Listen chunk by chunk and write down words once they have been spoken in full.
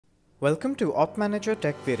Welcome to Op Manager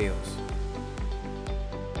Tech Videos.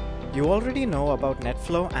 You already know about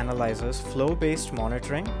NetFlow Analyzer's flow-based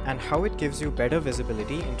monitoring and how it gives you better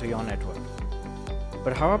visibility into your network.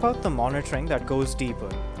 But how about the monitoring that goes deeper,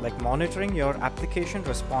 like monitoring your application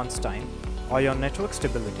response time or your network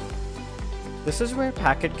stability? This is where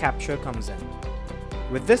packet capture comes in.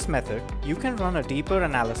 With this method, you can run a deeper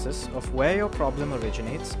analysis of where your problem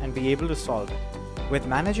originates and be able to solve it. With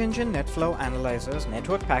ManageEngine NetFlow Analyzer's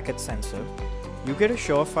network packet sensor, you get a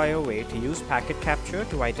surefire way to use packet capture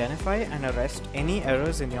to identify and arrest any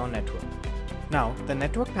errors in your network. Now, the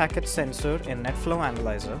network packet sensor in NetFlow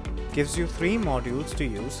Analyzer gives you 3 modules to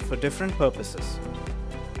use for different purposes.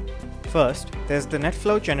 First, there's the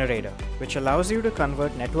NetFlow generator, which allows you to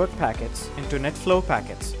convert network packets into NetFlow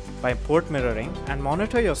packets by port mirroring and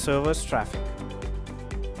monitor your server's traffic.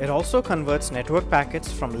 It also converts network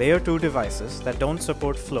packets from layer 2 devices that don't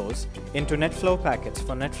support flows into NetFlow packets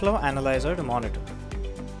for NetFlow Analyzer to monitor.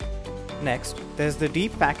 Next, there's the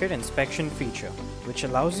deep packet inspection feature, which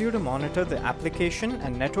allows you to monitor the application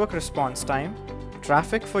and network response time,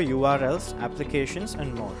 traffic for URLs, applications,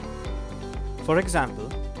 and more. For example,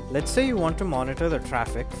 let's say you want to monitor the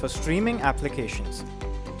traffic for streaming applications.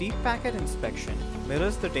 Deep packet inspection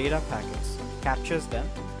mirrors the data packets, captures them,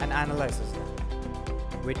 and analyzes them.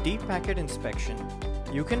 With deep packet inspection,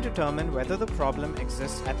 you can determine whether the problem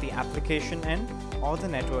exists at the application end or the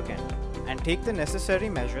network end, and take the necessary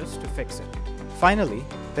measures to fix it. Finally,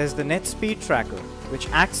 there's the Net Speed Tracker, which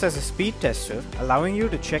acts as a speed tester, allowing you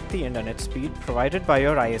to check the internet speed provided by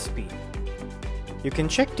your ISP. You can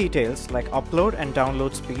check details like upload and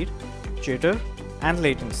download speed, jitter, and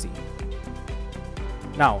latency.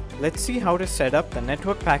 Now, let's see how to set up the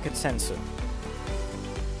network packet sensor.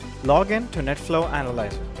 Log in to NetFlow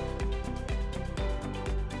Analyzer.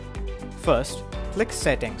 First, click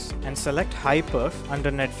Settings and select High Perf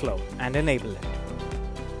under NetFlow and enable it.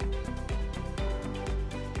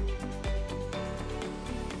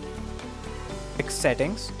 Click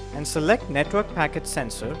Settings and select Network Packet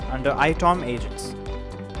Sensor under ITOM Agents.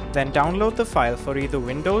 Then download the file for either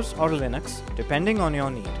Windows or Linux, depending on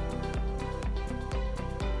your need.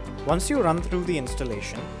 Once you run through the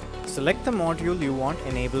installation, select the module you want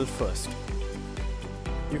enabled first.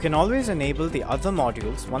 You can always enable the other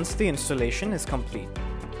modules once the installation is complete.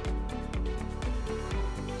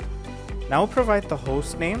 Now provide the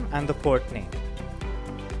host name and the port name.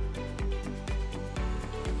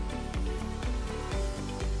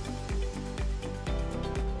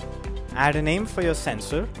 Add a name for your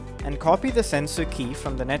sensor and copy the sensor key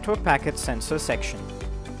from the Network Packet Sensor section.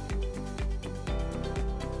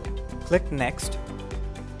 Click Next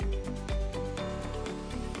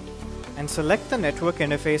and select the network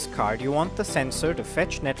interface card you want the sensor to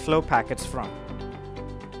fetch NetFlow packets from.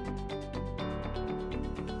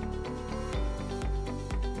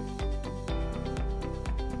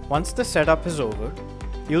 Once the setup is over,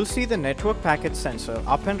 you'll see the network packet sensor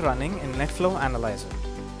up and running in NetFlow Analyzer.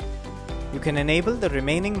 You can enable the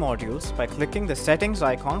remaining modules by clicking the settings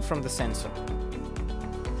icon from the sensor.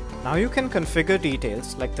 Now you can configure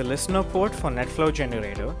details like the listener port for NetFlow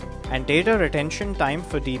generator and data retention time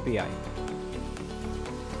for DPI.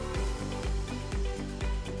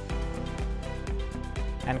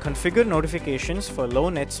 And configure notifications for low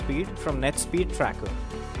net speed from Net Speed Tracker.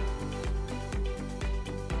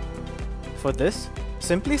 For this,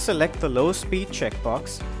 simply select the low speed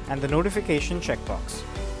checkbox and the notification checkbox.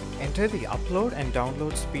 Enter the upload and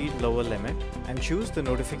download speed lower limit and choose the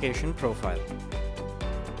notification profile.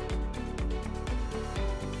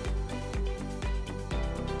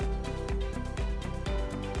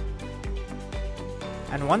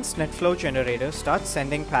 And once NetFlow generator starts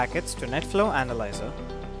sending packets to NetFlow Analyzer,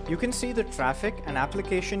 you can see the traffic and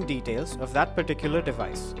application details of that particular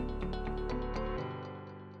device.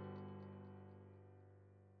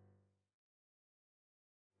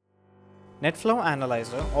 NetFlow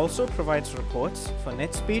Analyzer also provides reports for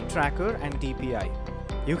NetSpeed Tracker and DPI.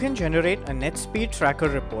 You can generate a NetSpeed Tracker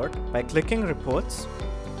report by clicking Reports,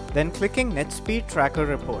 then clicking NetSpeed Tracker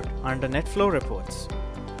Report under NetFlow Reports.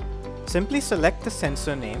 Simply select the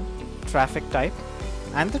sensor name, traffic type,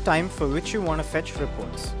 and the time for which you want to fetch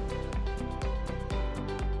reports.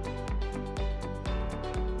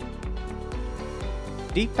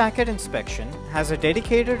 Deep Packet Inspection has a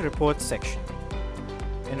dedicated Reports section.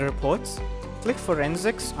 In Reports, click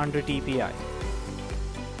Forensics under DPI.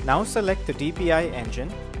 Now select the DPI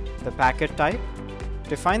engine, the packet type,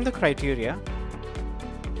 define the criteria,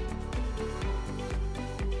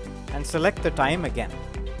 and select the time again.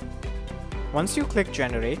 Once you click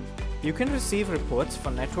Generate, you can receive reports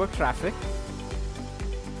for network traffic,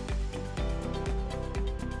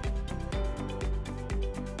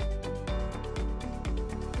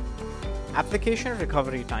 application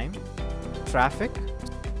recovery time, traffic,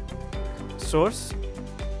 source,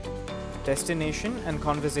 destination, and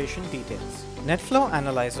conversation details. NetFlow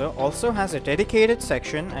Analyzer also has a dedicated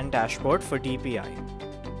section and dashboard for DPI.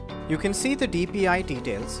 You can see the DPI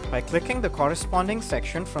details by clicking the corresponding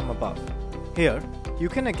section from above. Here, you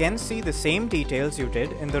can again see the same details you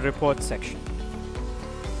did in the report section.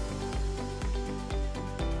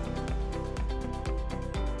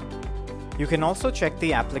 You can also check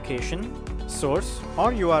the application, source,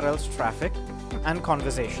 or URL's traffic and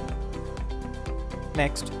conversation.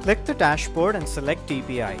 Next, click the dashboard and select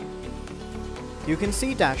DPI. You can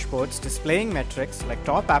see dashboards displaying metrics like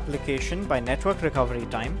top application by network recovery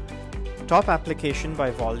time, top application by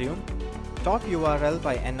volume, top URL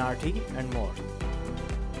by NRT, and more.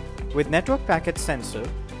 With Network Packet Sensor,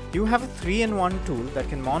 you have a 3-in-1 tool that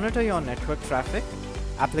can monitor your network traffic,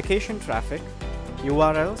 application traffic,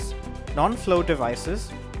 URLs, non-flow devices,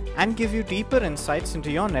 and give you deeper insights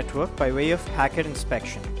into your network by way of packet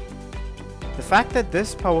inspection. The fact that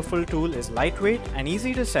this powerful tool is lightweight and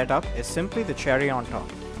easy to set up is simply the cherry on top.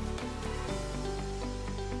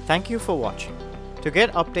 Thank you for watching. To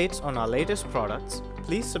get updates on our latest products,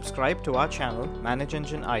 please subscribe to our channel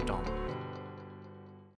ManageEngine iTOM.